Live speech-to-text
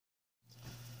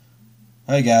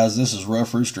Hey guys, this is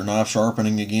Rough Rooster Knife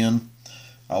Sharpening again.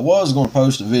 I was going to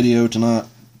post a video tonight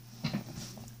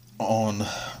on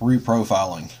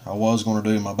reprofiling. I was going to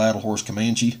do my Battle Horse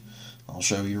Comanche. I'll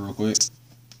show you real quick.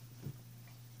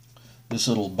 This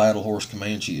little Battle Horse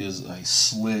Comanche is a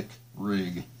slick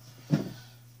rig.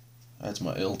 That's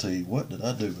my LT. What did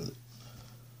I do with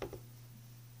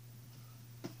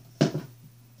it?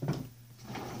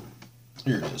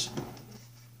 Here it is.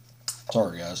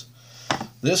 Sorry guys.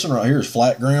 This one right here is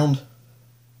flat ground.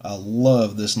 I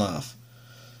love this knife.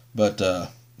 But I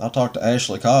talked to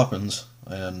Ashley Coppins,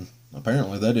 and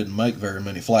apparently they didn't make very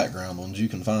many flat ground ones. You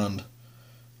can find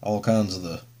all kinds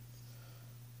of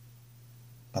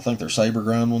I think they're saber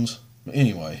ground ones. But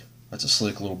anyway, that's a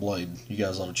slick little blade. You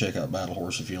guys ought to check out Battle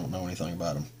Horse if you don't know anything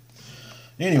about them.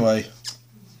 Anyway,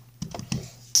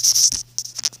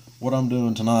 what I'm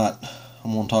doing tonight,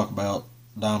 I'm going to talk about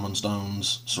diamond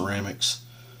stones, ceramics,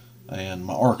 and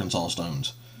my Arkansas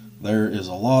stones. There is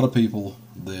a lot of people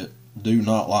that do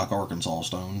not like Arkansas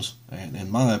stones, and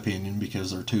in my opinion,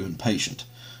 because they're too impatient.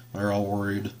 They're all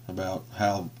worried about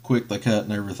how quick they cut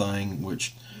and everything,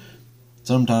 which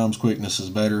sometimes quickness is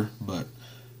better, but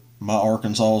my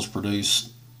Arkansas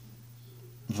produce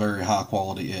very high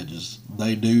quality edges.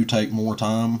 They do take more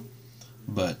time,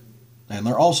 and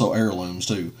they're also heirlooms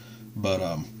too, but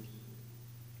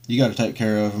you got to take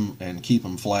care of them and keep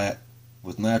them flat.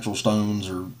 With natural stones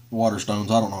or water stones,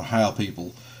 I don't know how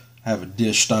people have a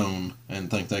dish stone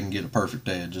and think they can get a perfect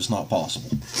edge. It's not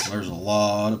possible. There's a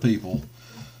lot of people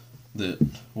that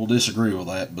will disagree with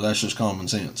that, but that's just common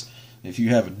sense. If you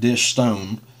have a dish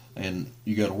stone and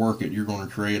you go to work it, you're going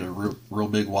to create a real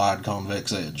big wide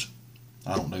convex edge.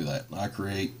 I don't do that. I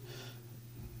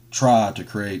try to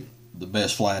create the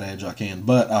best flat edge I can,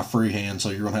 but I freehand, so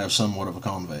you're going to have somewhat of a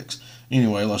convex.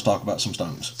 Anyway, let's talk about some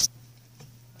stones.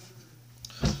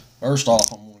 First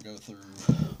off, I'm going to go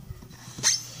through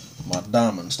my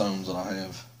diamond stones that I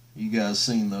have. You guys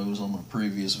seen those on my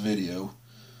previous video.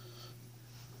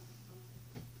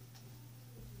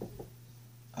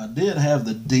 I did have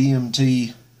the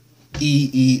DMT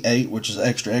EE8, which is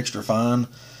extra fine,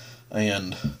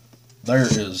 and there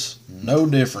is no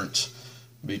difference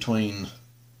between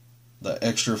the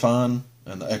extra fine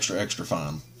and the extra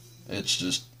fine. It's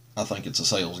just, I think it's a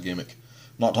sales gimmick.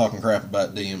 I'm not talking crap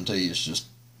about DMT, it's just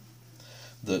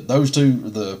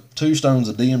the two stones,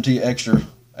 the DMT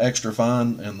extra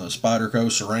fine and the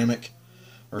Spyderco ceramic,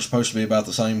 are supposed to be about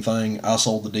the same thing. I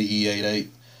sold the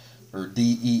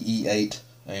DEE8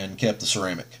 and kept the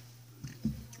ceramic.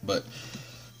 But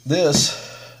this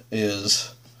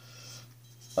is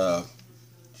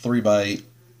 3x8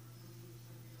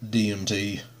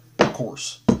 DMT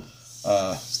coarse,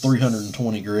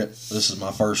 320 grit. This is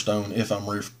my first stone if I'm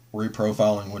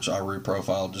reprofiling, which I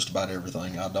reprofile just about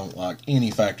everything. I don't like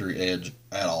any factory edge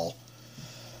at all.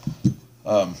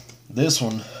 This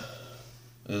one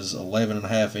is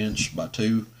 11.5 inch by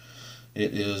 2.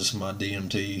 It is my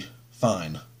DMT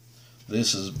fine.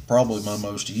 This is probably my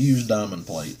most used diamond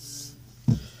plate.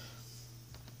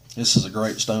 This is a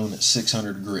great stone at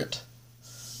 600 grit.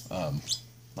 I'm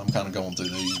kind of going through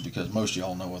these because most of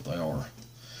y'all know what they are.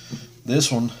 This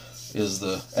one is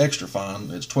the extra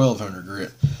fine. It's 1200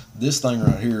 grit. This thing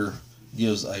right here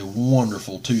gives a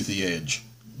wonderful toothy edge.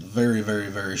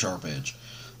 Very sharp edge.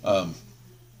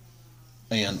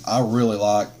 And I really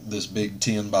like this big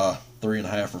 10 by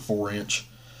 3.5 or 4 inch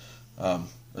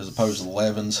as opposed to the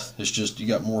 11s. It's just, you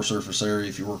got more surface area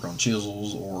if you work on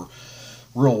chisels or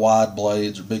real wide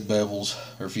blades or big bevels,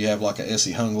 or if you have like a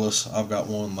Essie hungless. I've got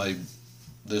one,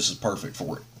 this is perfect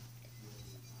for it.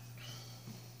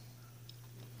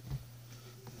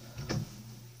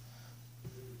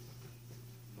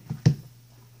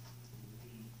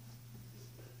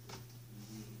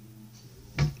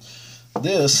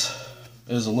 This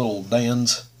is a little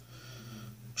Dan's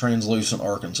translucent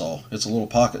Arkansas. It's a little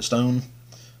pocket stone,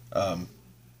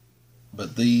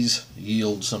 but these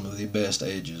yield some of the best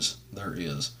edges there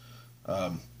is.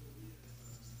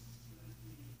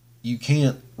 You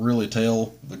can't really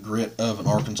tell the grit of an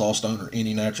Arkansas stone or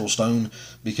any natural stone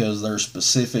because they're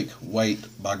specific weight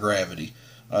by gravity.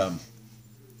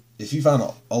 If you find an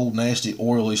old nasty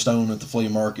oily stone at the flea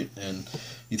market and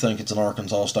you think it's an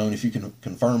Arkansas stone, if you can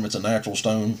confirm it's a natural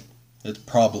stone, it's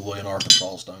probably an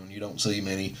Arkansas stone. You don't see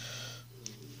many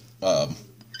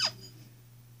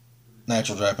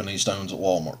natural Japanese stones at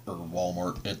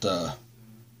Walmart at the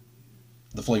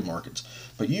flea markets.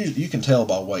 But you can tell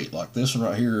by weight. Like this one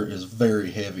right here is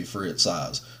very heavy for its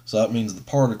size. So that means the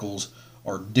particles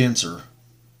are denser,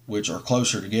 which are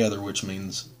closer together, which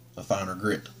means a finer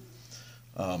grit.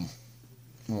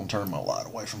 I'm going to turn my light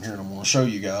away from here and I'm going to show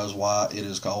you guys why it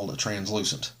is called a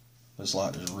translucent. This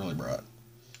light is really bright.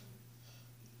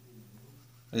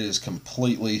 It is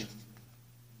completely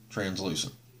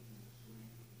translucent.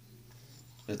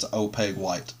 It's opaque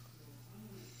white.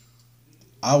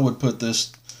 I would put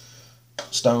this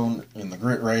stone in the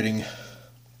grit rating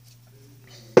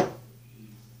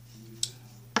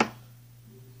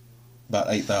about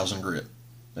 8,000 grit.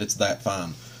 It's that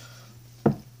fine.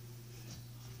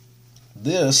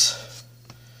 This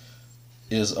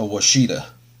is a Washita.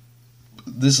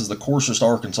 This is the coarsest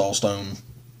Arkansas stone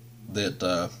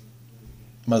that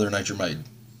Mother Nature made.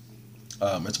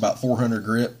 It's about 400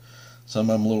 grit. Some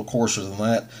of them a little coarser than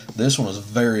that. This one is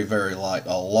very, very light,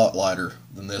 a lot lighter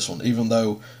than this one, even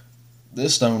though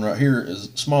this stone right here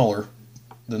is smaller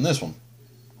than this one.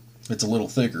 It's a little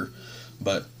thicker,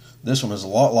 but this one is a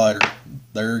lot lighter.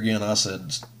 There again, I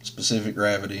said specific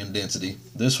gravity and density.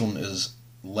 This one is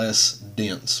less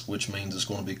dense, which means it's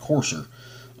going to be coarser.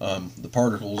 The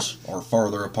particles are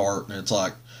farther apart, and it's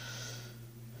like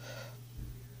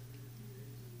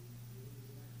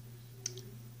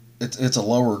it's a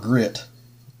lower grit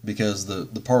because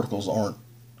the particles aren't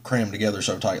crammed together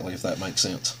so tightly, if that makes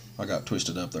sense. I got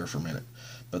twisted up there for a minute.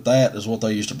 But that is what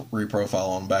they used to reprofile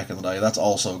on back in the day. That's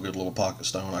also a good little pocket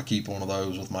stone. I keep one of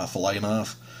those with my fillet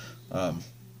knife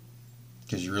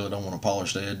because you really don't want a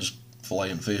polished edge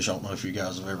filleting fish. I don't know if you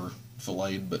guys have ever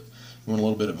filleted, but you want a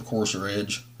little bit of a coarser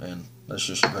edge, and that's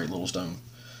just a great little stone.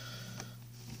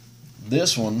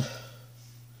 This one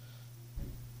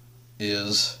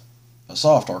is a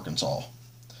soft Arkansas,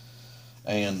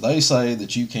 and they say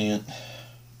that you can't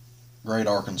grade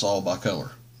Arkansas by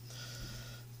color.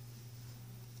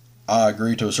 I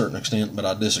agree to a certain extent, but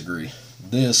I disagree.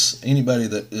 This, anybody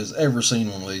that has ever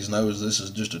seen one of these knows this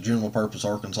is just a general purpose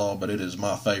Arkansas, but it is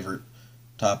my favorite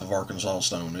type of Arkansas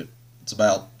stone. It's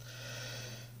about,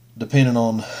 depending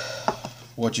on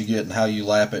what you get and how you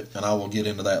lap it, and I will get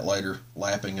into that later,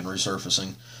 lapping and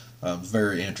resurfacing.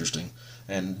 Very interesting.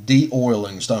 And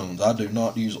de-oiling stones. I do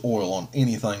not use oil on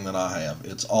anything that I have.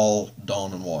 It's all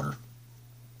Dawn and water.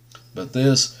 But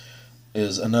this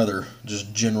is another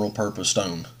just general purpose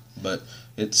stone, but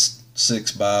it's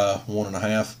 6 by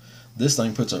 1.5. This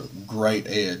thing puts a great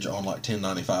edge on like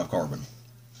 1095 carbon.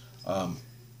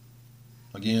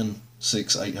 Again,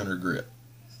 600-800 grit.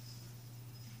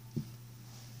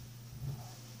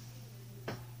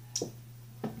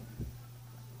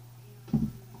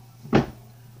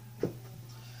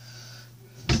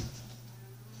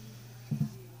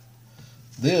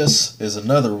 This is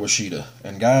another Washita,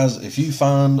 and guys, if you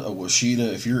find a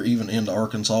Washita, if you're even into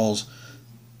Arkansas,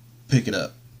 pick it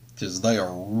up, because they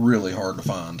are really hard to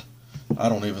find. I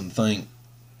don't even think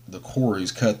the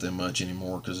quarries cut them much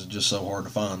anymore because it's just so hard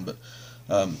to find. But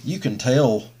you can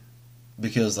tell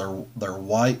because they're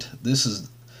white. This is,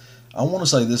 I want to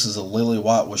say this is a lily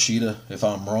white Washita. If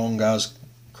I'm wrong, guys,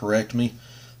 correct me.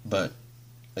 But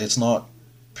it's not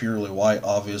purely white,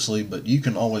 obviously, but you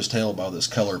can always tell by this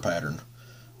color pattern.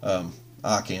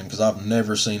 I can, because I've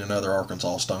never seen another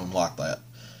Arkansas stone like that.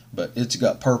 But it's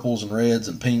got purples and reds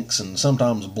and pinks and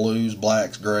sometimes blues,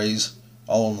 blacks, grays,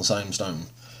 all on the same stone.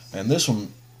 And this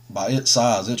one, by its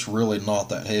size, it's really not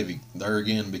that heavy. There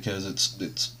again, because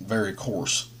it's very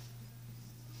coarse.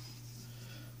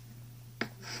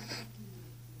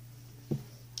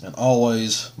 And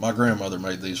always, my grandmother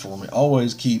made these for me,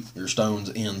 always keep your stones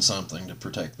in something to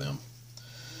protect them.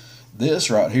 This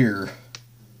right here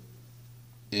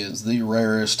is the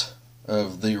rarest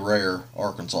of the rare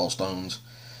Arkansas stones,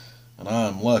 and I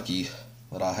am lucky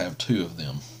that I have 2 of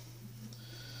them.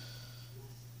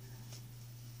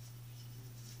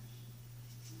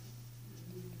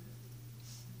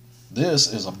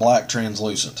 This is a black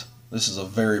translucent. This is a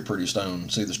very pretty stone.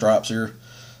 See the stripes here?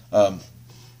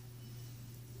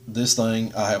 This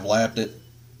thing, I have lapped it,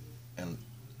 and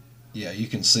yeah, you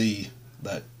can see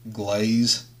that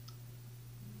glaze.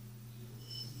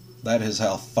 That is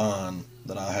how fine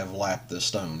that I have lapped this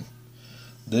stone.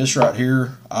 This right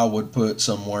here, I would put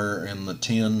somewhere in the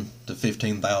 10 to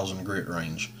 15,000 grit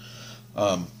range.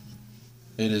 It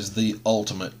is the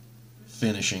ultimate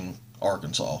finishing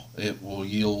Arkansas. It will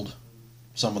yield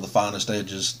some of the finest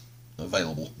edges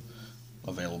available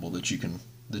that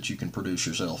you can produce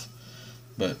yourself.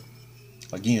 But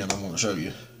again, I'm going to show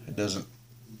you, it doesn't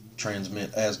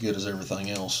transmit as good as everything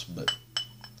else, but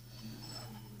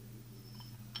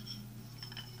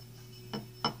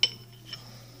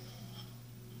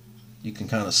you can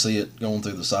kind of see it going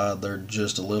through the side there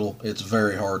just a little. It's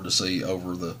very hard to see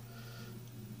over the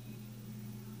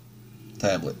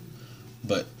tablet.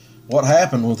 But what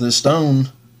happened with this stone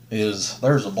is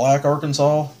there's a black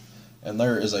Arkansas and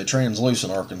there is a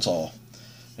translucent Arkansas.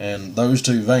 And those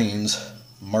two veins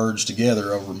merge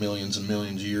together over millions and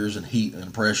millions of years in heat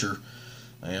and pressure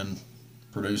and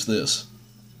produce this.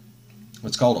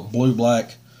 It's called a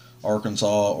blue-black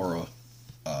Arkansas or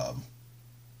a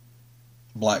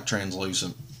black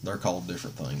translucent. They're called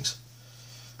different things.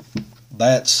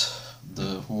 That's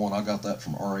the one. I got that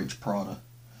from RH Prada.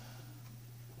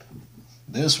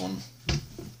 This one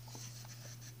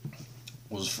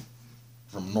was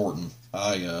from Norton.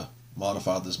 I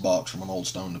modified this box from an old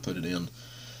stone to put it in.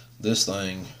 This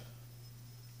thing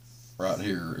right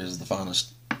here is the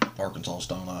finest Arkansas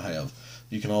stone I have.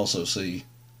 You can also see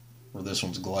where this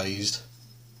one's glazed,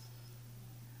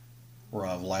 where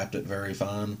I've lapped it very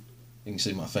fine. You can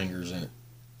see my fingers in it.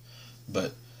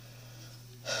 But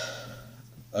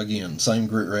again, same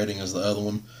grit rating as the other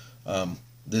one.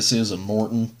 This is a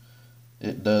Norton.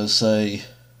 It does say,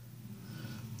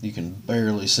 you can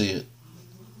barely see it,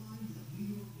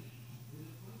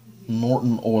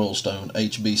 Norton Oil Stone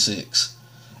HB6.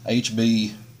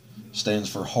 HB stands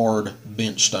for hard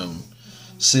bench stone.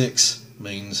 6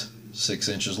 means 6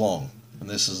 inches long, and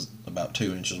this is about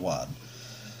 2 inches wide.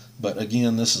 But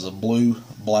again, this is a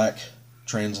blue-black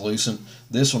translucent.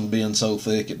 This one being so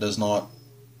thick, it does not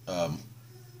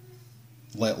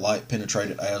let light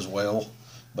penetrate it as well.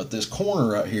 But this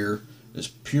corner right here is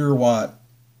pure white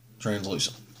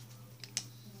translucent.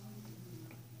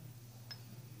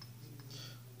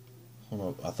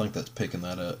 I think that's picking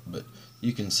that up, but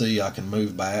you can see I can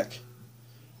move back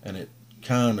and it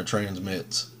kind of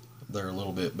transmits there a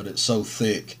little bit, but it's so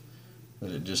thick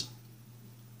that it just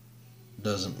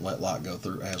doesn't let light go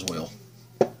through as well.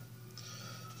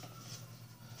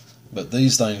 But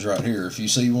these things right here, if you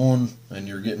see one and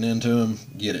you're getting into them,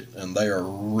 get it. And they are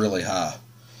really high.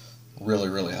 Really,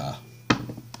 really high.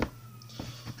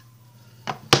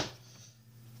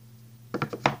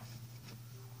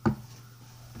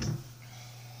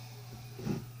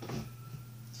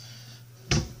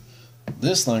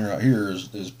 This thing right here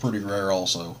is pretty rare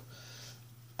also.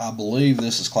 I believe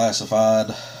this is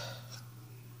classified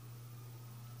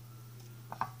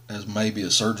as maybe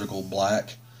a surgical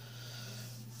black.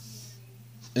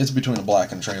 It's between a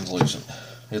black and translucent.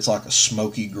 It's like a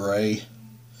smoky gray,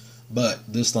 but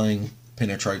this thing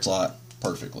penetrates light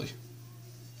perfectly.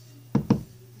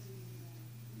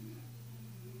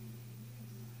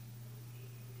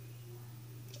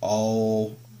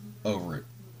 All over it.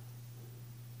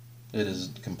 It is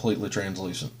completely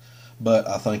translucent, but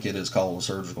I think it is called a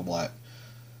surgical black.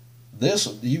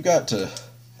 This, you got to,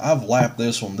 I've lapped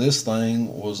this one. This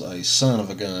thing was a son of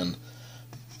a gun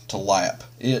to lap.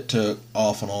 It took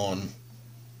off and on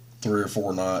 3 or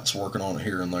 4 nights working on it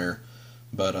here and there,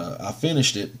 but I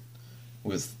finished it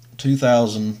with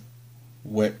 2000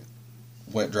 wet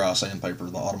dry sandpaper,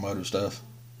 the automotive stuff.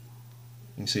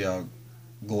 You can see how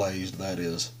glazed that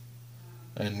is.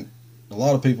 And a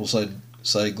lot of people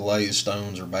say glazed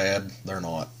stones are bad. They're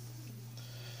not.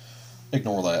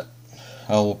 Ignore that.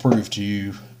 I will prove to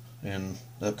you in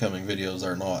upcoming videos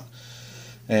they're not.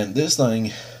 And this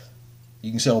thing,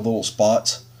 you can see all the little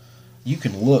spots. You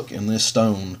can look in this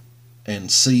stone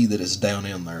and see that it's down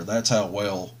in there. That's how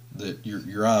well that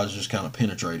your eyes just kind of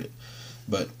penetrate it.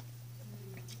 But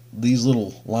these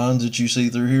little lines that you see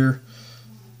through here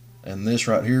and this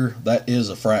right here, that is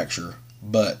a fracture.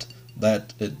 But I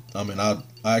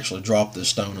actually dropped this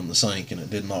stone in the sink and it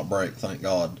did not break, thank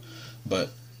God. But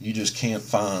you just can't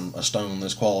find a stone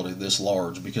this quality, this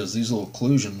large, because these little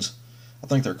occlusions, I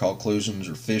think they're called occlusions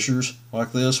or fissures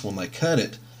like this, when they cut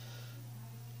it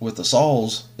with the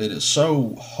saws, it is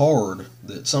so hard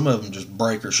that some of them just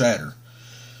break or shatter.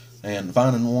 And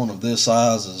finding one of this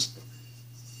size is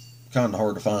kind of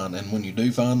hard to find, and when you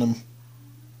do find them,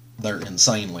 they're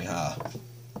insanely high.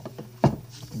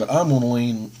 But I'm going to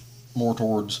lean more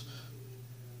towards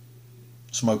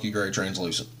smoky gray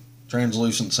translucent.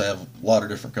 Translucents have a lot of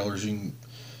different colors. You can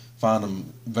find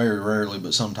them very rarely,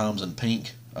 but sometimes in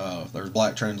pink. There's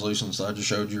black translucents I just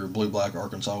showed you, or blue-black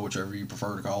Arkansas, whichever you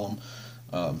prefer to call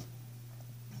them.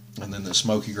 And then the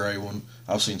smoky gray one,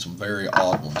 I've seen some very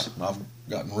odd ones. And I've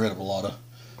gotten rid of a lot of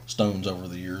stones over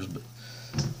the years, but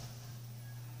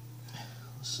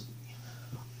let's see.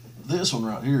 This one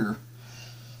right here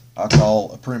I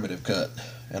call a primitive cut,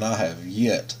 and I have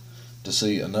yet to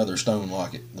see another stone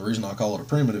like it. The reason I call it a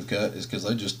primitive cut is because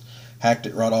they just hacked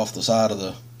it right off the side of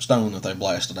the stone that they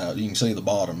blasted out. You can see the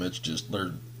bottom. It's just,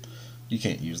 you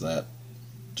can't use that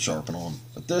to sharpen on.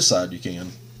 But this side you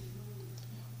can.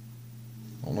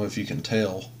 I don't know if you can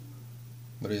tell,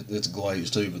 but it's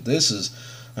glazed too. But this is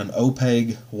an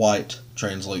opaque white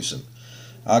translucent.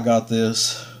 I got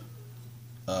this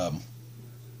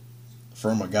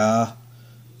from a guy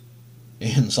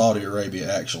in Saudi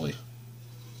Arabia, actually.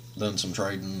 Done some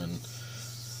trading and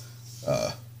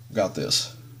got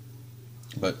this.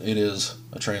 But it is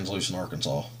a translucent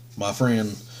Arkansas. A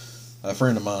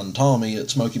friend of mine, Tommy, at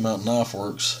Smoky Mountain Knife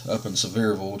Works up in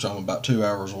Sevierville, which I'm about 2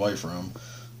 hours away from,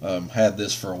 had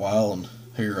this for a while, and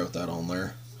he wrote that on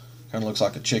there. Kind of looks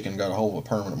like a chicken got a hold of a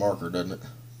permanent marker, doesn't it?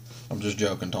 I'm just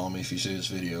joking, Tommy, if you see this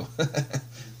video.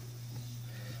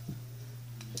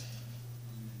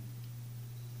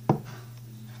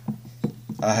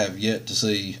 I have yet to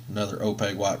see another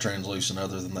opaque white translucent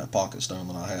other than that pocket stone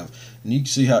that I have. And you can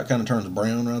see how it kind of turns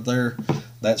brown right there.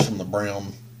 That's from the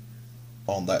brown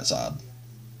on that side.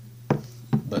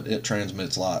 But it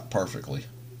transmits light perfectly.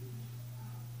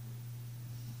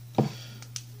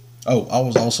 Oh, I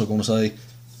was also going to say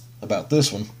about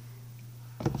this one.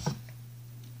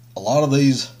 A lot of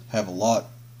these have a lot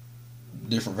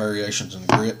different variations in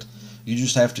grit. You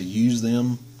just have to use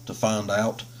them to find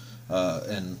out.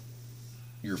 And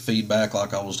your feedback,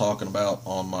 like I was talking about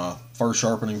on my first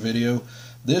sharpening video.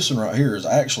 This one right here is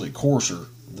actually coarser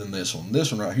than this one.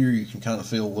 This one right here, you can kind of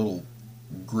feel a little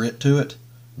grit to it.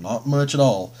 Not much at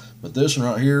all, but this one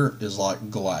right here is like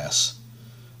glass.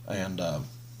 And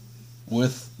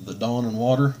with the Dawn and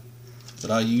water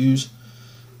that I use,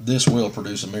 this will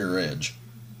produce a mirror edge.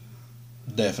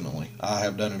 Definitely. I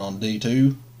have done it on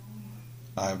D2.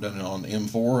 I have done it on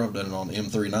M4. I've done it on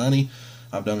M390.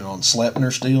 I've done it on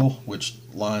Sleipner steel, which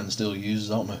Lion still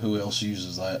uses. I don't know who else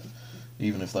uses that,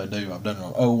 even if they do. I've done it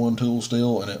on O1 tool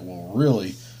steel, and it will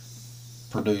really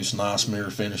produce nice mirror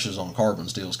finishes on carbon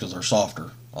steels because they're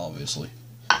softer, obviously.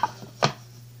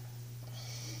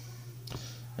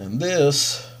 And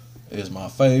this is my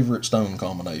favorite stone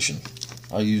combination.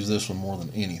 I use this one more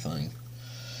than anything.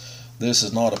 This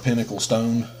is not a pinnacle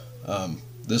stone.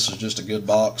 This is just a good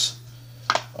box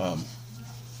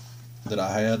that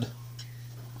I had.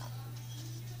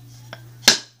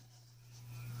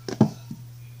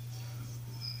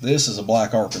 This is a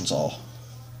black Arkansas.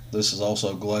 This is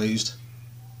also glazed.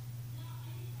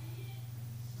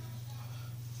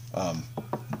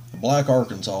 Black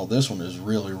Arkansas, this one is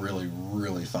really, really,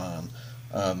 really fine.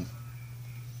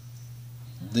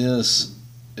 This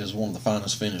is one of the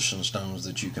finest finishing stones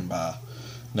that you can buy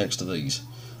next to these.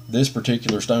 This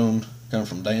particular stone comes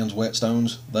from Dan's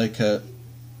Whetstones. They cut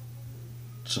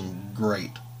some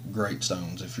great, great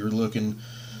stones. If you're looking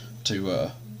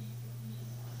to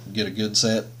get a good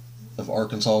set of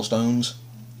Arkansas stones,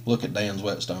 look at Dan's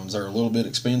Whetstones. They're a little bit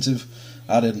expensive.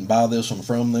 I didn't buy this one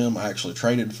from them. I actually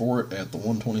traded for it at the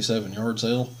 127 yard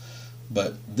sale.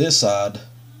 But this side,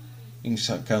 you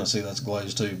can kind of see that's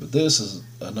glazed too. But this is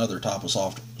another type of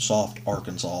soft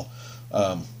Arkansas.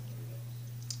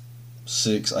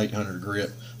 600-800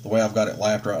 grit. The way I've got it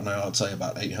lapped right now, I'd say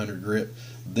about 800 grit.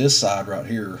 This side right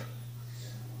here,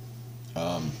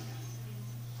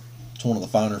 it's one of the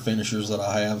finer finishers that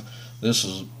I have. This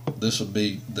would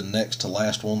be the next to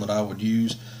last one that I would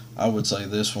use. I would say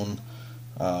this one,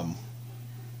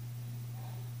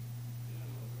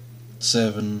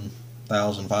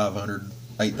 7,500,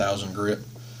 8,000 grit,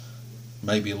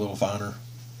 maybe a little finer.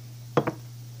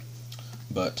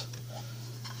 But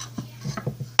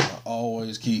I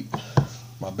always keep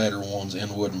my better ones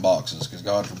in wooden boxes, because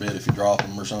God forbid if you drop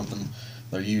them or something,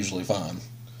 they're usually fine.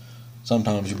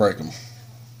 Sometimes you break them.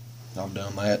 I've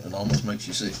done that, and it almost makes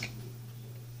you sick.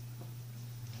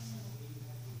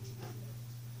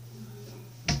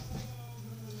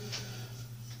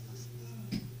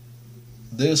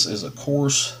 This is a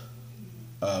coarse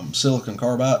silicon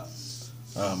carbide.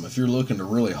 If you're looking to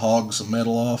really hog some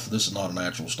metal off, this is not a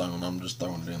natural stone, I'm just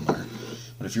throwing it in there.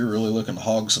 But if you're really looking to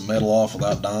hog some metal off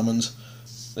without diamonds,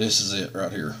 this is it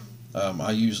right here.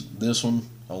 I use this one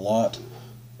a lot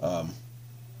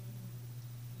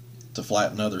to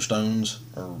flatten other stones,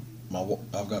 or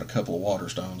I've got a couple of water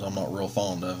stones. I'm not real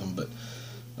fond of them, but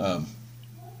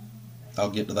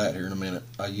I'll get to that here in a minute.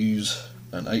 I use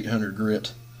an 800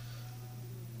 grit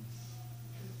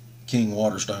King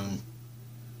Waterstone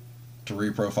to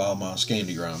reprofile my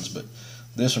Scandi grinds, but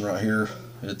this one right here,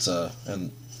 it's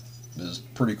and is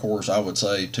pretty coarse. I would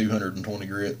say 220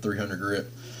 grit, 300 grit.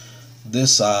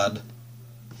 This side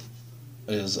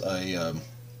is a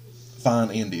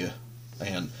fine India,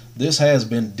 and this has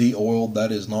been de-oiled.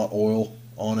 That is not oil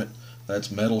on it.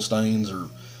 That's metal stains, or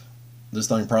this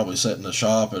thing probably sat in a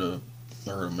shop at a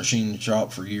machine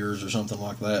shop for years or something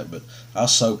like that. But I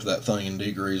soaked that thing in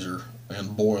degreaser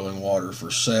and boiling water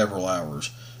for several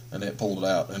hours, and it pulled it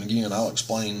out. And again, I'll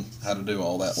explain how to do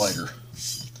all that later.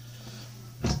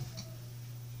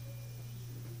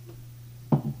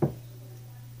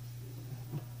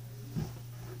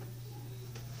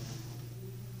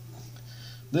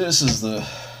 This is the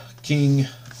King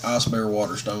Ice Bear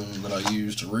Waterstone that I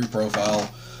use to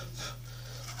reprofile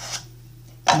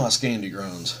my Scandi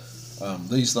grinds.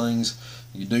 These things,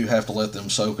 you do have to let them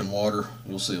soak in water.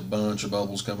 You'll see a bunch of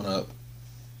bubbles coming up.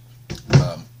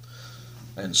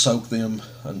 And soak them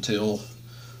until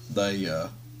they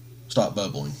stop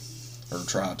bubbling, or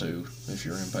try to if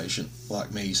you're impatient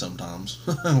like me sometimes,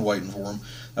 waiting for them.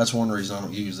 That's one reason I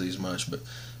don't use these much. But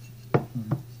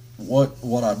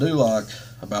what I do like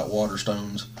about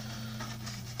waterstones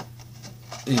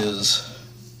is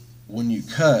when you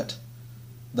cut,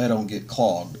 they don't get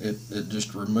clogged. It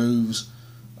just removes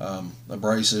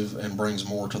abrasive and brings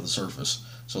more to the surface.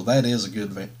 So that is a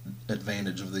good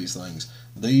advantage of these things.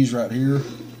 These right here,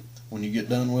 when you get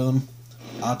done with them,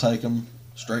 I take them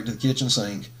straight to the kitchen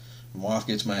sink. My wife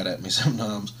gets mad at me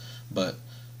sometimes, but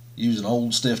use an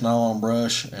old stiff nylon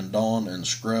brush and Dawn and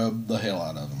scrub the hell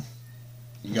out of them.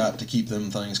 You got to keep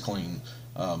them things clean.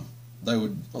 A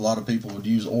lot of people would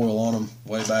use oil on them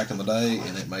way back in the day,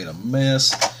 and it made a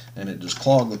mess, and it just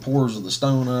clogged the pores of the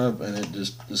stone up, and it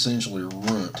just essentially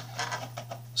ruined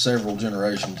several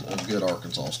generations of good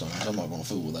Arkansas stones. I'm not going to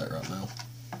fool with that right now.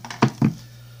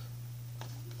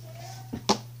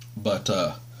 But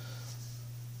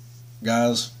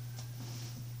guys,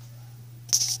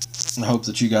 I hope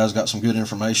that you guys got some good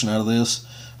information out of this.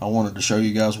 I wanted to show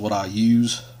you guys what I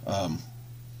use.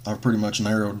 I've pretty much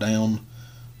narrowed down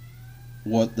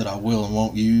what that I will and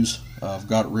won't use. I've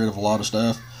got rid of a lot of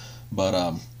stuff,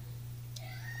 but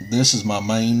this is my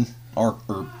main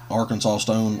Arkansas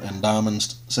stone and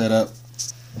diamonds setup.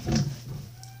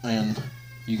 And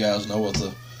you guys know what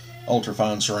the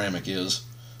ultra-fine ceramic is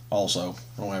also.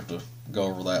 I don't have to go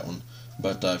over that one.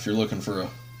 But if you're looking for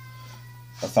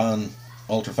a fine,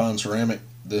 ultra-fine ceramic,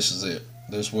 this is it.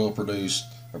 This will produce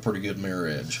a pretty good mirror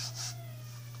edge.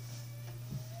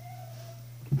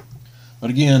 But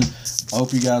again, I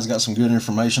hope you guys got some good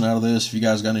information out of this. If you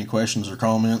guys got any questions or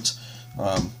comments,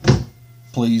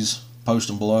 please post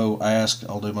them below. Ask.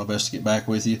 I'll do my best to get back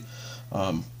with you.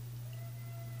 But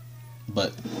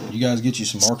you guys get you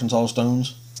some Arkansas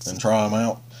stones and try them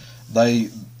out. They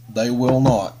will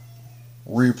not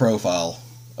reprofile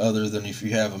other than if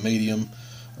you have a medium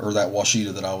or that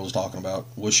Washita that I was talking about.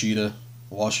 Washita,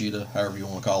 however you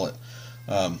want to call it.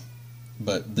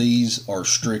 But these are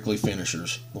strictly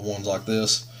finishers. The ones like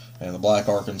this and the black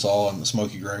Arkansas and the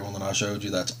smoky gray one that I showed you,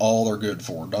 that's all they're good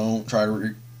for. Don't try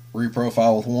to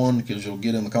reprofile with one, because you'll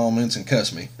get in the comments and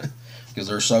cuss me because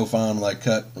they're so fine, they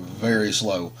cut very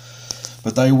slow.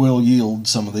 But they will yield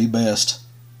some of the best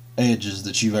edges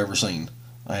that you've ever seen,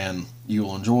 and you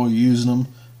will enjoy using them.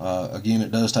 Again,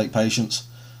 it does take patience,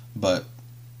 but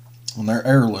when they're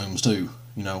heirlooms too,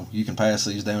 you know, you can pass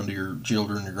these down to your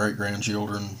children, your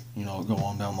great-grandchildren, you know, go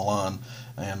on down the line,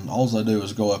 and all they do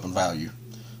is go up in value.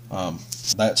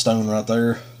 That stone right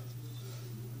there,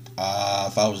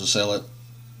 if I was to sell it,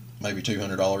 maybe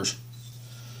 $200.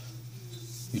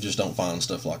 You just don't find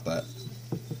stuff like that.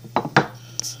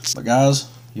 But guys,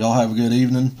 y'all have a good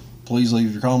evening. Please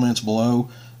leave your comments below.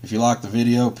 If you like the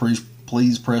video,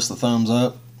 please press the thumbs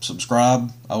up,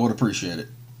 subscribe. I would appreciate it.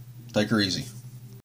 Take her easy.